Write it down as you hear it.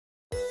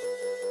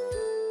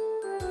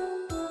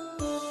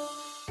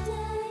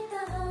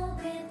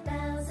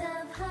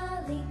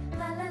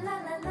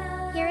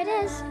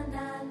is.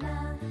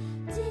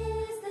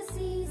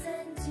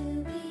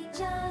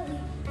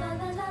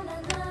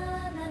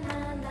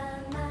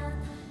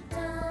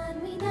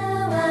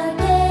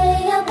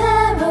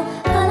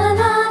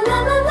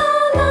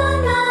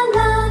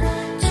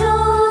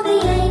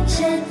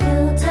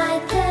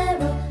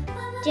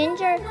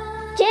 Ginger.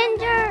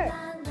 Ginger!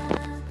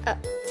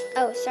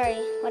 Oh, sorry.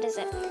 What is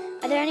it?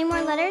 Are there any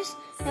more letters?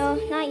 No,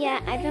 not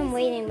yet. I've been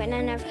waiting, but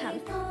none have come.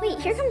 Wait,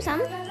 here comes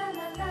some.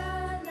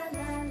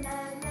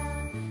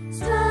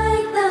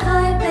 Strike the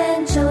harp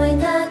and join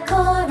the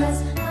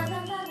chorus.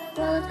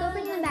 Well, let's go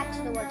bring them back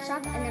to the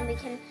workshop, and then we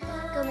can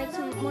go make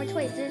some more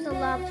toys. There's a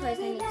lot of toys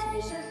that need to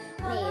be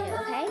made,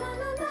 okay?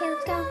 Okay,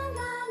 let's go.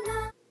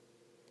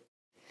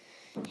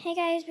 Hey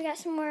guys, we got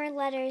some more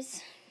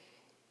letters.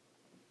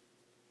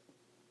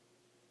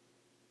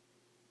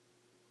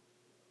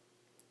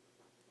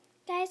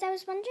 Guys, I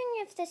was wondering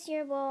if this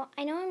year, well,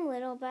 I know I'm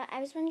little, but I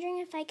was wondering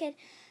if I could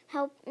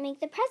help make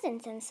the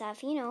presents and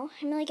stuff, you know.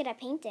 I'm really good at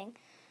painting.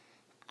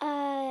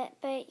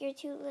 But you're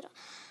too little.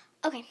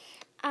 Okay,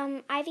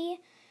 Ivy,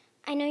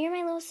 I know you're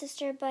my little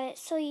sister, but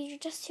so you're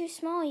just too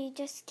small. You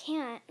just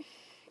can't.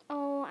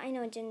 Oh, I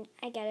know,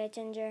 I get it,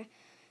 Ginger.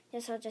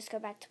 Guess I'll just go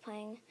back to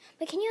playing.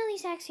 But can you at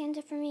least ask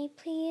Santa for me,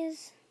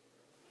 please?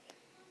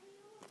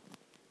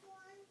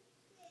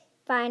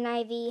 Fine,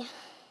 Ivy.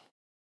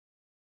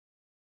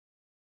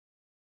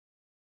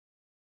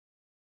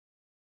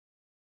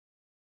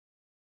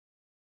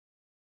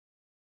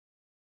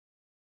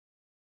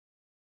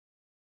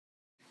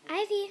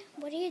 Ivy,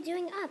 what are you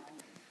doing up?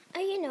 Oh,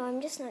 you know, I'm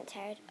just not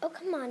tired. Oh,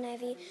 come on,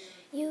 Ivy.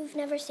 You've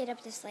never stayed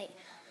up this late.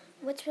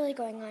 What's really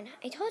going on?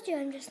 I told you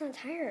I'm just not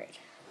tired.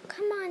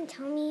 Come on,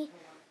 tell me.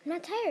 I'm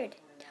not tired.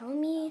 Tell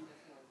me.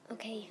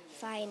 Okay,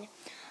 fine.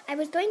 I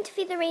was going to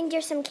feed the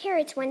reindeer some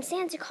carrots when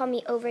Santa called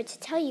me over to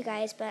tell you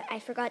guys, but I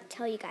forgot to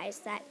tell you guys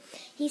that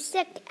he's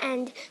sick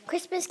and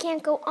Christmas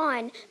can't go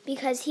on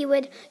because he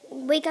would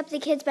wake up the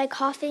kids by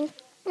coughing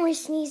or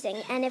sneezing,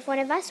 and if one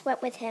of us went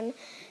with him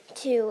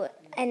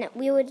and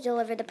we would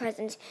deliver the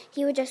presents,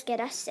 he would just get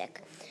us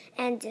sick.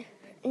 And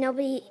none of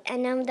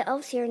the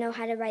elves here know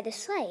how to ride a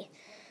sleigh.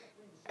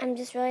 I'm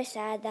just really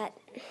sad that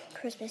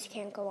Christmas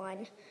can't go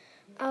on.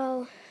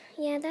 Oh,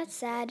 yeah, that's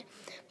sad.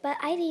 But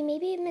Ivy,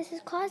 maybe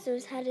Mrs. Claus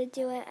knows how to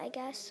do it, I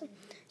guess.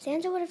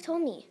 Santa would have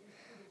told me.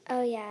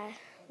 Oh, yeah.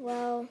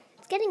 Well,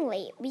 it's getting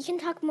late. We can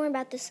talk more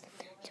about this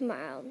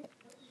tomorrow.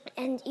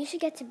 And you should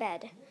get to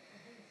bed.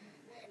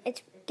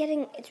 It's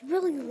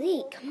really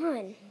late. Come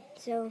on.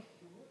 So,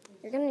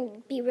 you're going to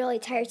be really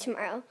tired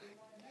tomorrow.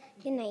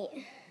 Good night.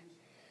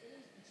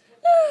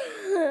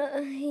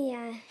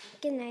 Yeah,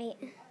 good night.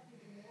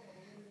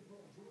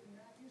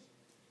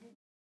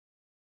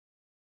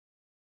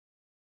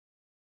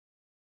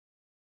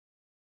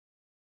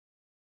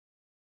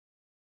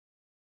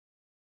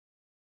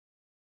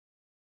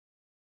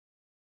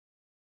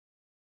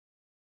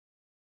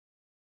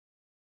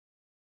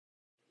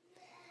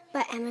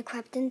 But Emma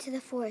crept into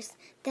the forest.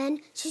 Then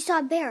she saw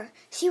a bear.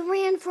 She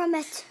ran from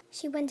it.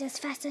 She went as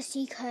fast as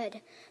she could,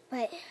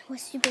 but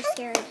was super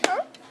scared.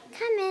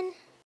 Come in.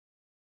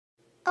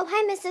 Oh,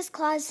 hi, Mrs.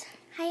 Claus.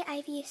 Hi,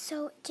 Ivy.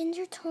 So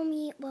Ginger told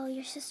me, well,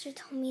 your sister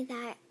told me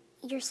that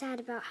you're sad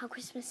about how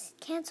Christmas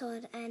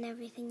canceled and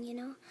everything, you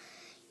know?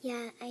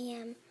 Yeah, I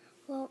am.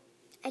 Well,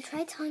 I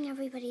tried telling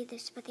everybody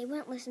this, but they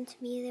wouldn't listen to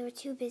me. They were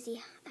too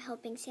busy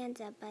helping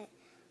Santa, but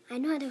I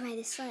know how to ride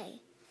a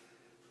sleigh.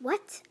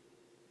 What?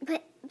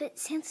 But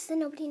Santa said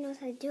nobody knows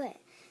how to do it.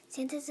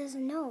 Santa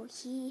doesn't know.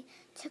 He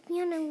took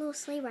me on a little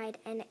sleigh ride,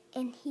 and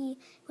it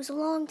was a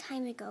long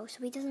time ago,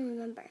 so he doesn't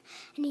remember.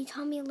 And he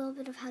taught me a little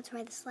bit of how to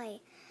ride the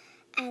sleigh.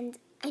 And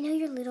I know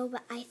you're little,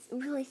 but I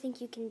really think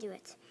you can do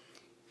it.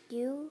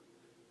 You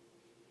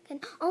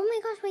can. Oh my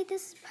gosh! Wait,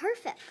 this is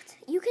perfect.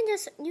 You can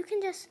just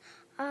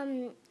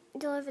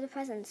deliver the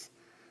presents.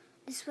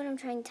 This is what I'm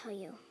trying to tell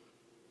you.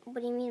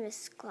 What do you mean,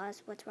 Mrs.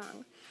 Claus? What's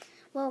wrong?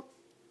 Well,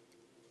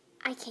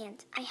 I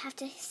can't. I have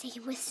to stay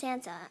with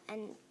Santa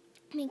and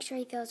make sure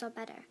he feels all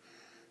better.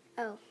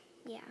 Oh,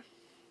 yeah.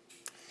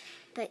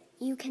 But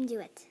you can do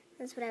it.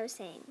 That's what I was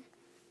saying.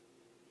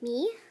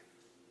 Me?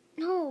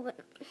 No, but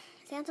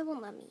Santa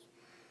won't let me.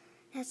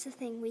 That's the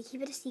thing. We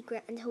keep it a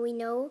secret until we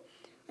know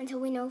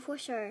for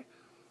sure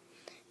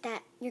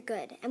that you're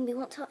good. And we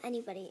won't tell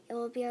anybody. It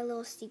will be our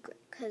little secret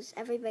because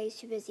everybody's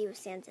too busy with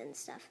Santa and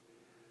stuff.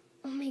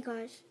 Oh my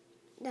gosh.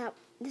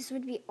 This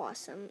would be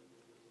awesome.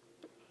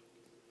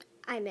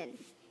 I'm in.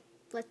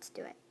 Let's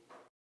do it.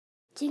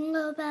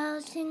 Jingle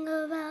bells,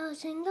 jingle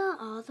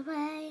all the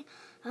way.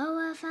 Oh,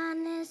 what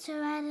fun it is to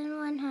ride in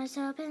one horse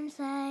open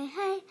sleigh.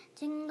 Hey,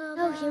 jingle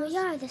bells. Oh, here we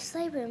are, the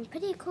sleigh room.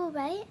 Pretty cool,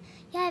 right?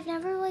 Yeah, I've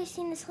never really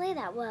seen the sleigh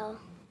that well.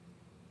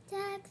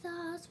 Deck the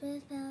halls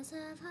with bells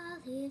of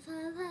holly,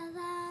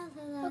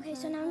 la. Okay,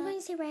 so now I'm going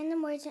to say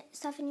random words and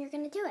stuff, and you're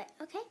going to do it,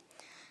 okay?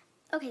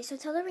 Okay, so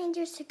tell the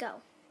reindeers to go.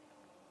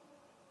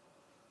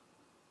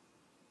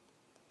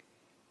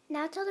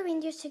 Now tell the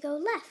reindeers to go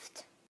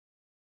left.